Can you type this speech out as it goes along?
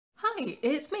Hi,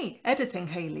 it's me, Editing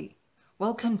Hayley.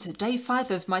 Welcome to day 5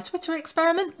 of my Twitter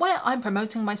experiment where I'm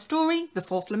promoting my story, The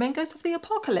Four Flamingos of the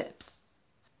Apocalypse.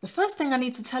 The first thing I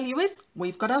need to tell you is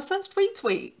we've got our first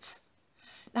retweet.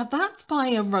 Now that's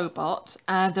by a robot.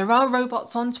 There are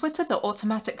robots on Twitter that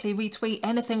automatically retweet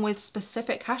anything with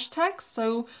specific hashtags,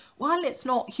 so while it's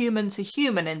not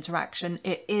human-to-human interaction,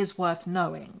 it is worth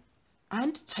knowing.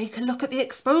 And take a look at the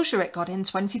exposure it got in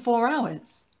 24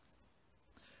 hours.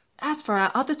 As for our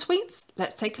other tweets,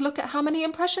 let's take a look at how many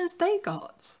impressions they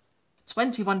got.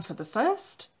 21 for the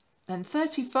first, then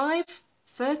 35,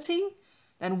 30,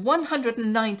 then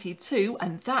 192,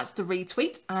 and that's the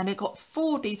retweet, and it got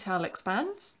 4 detail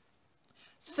expands.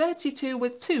 32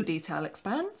 with 2 detail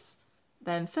expands,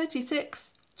 then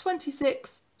 36,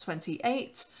 26,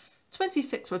 28,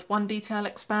 26 with 1 detail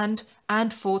expand,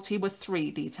 and 40 with 3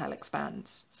 detail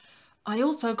expands. I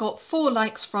also got 4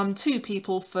 likes from 2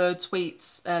 people for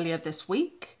tweets earlier this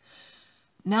week.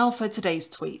 Now for today's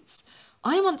tweets.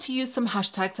 I want to use some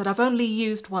hashtags that I've only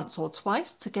used once or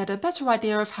twice to get a better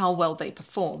idea of how well they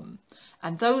perform.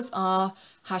 And those are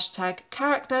hashtag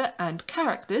character and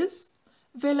characters,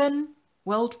 villain,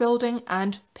 world building,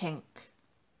 and pink.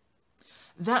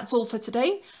 That's all for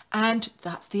today, and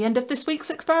that's the end of this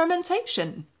week's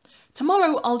experimentation.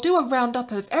 Tomorrow I'll do a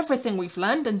roundup of everything we've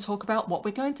learned and talk about what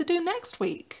we're going to do next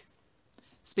week.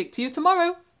 Speak to you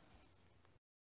tomorrow.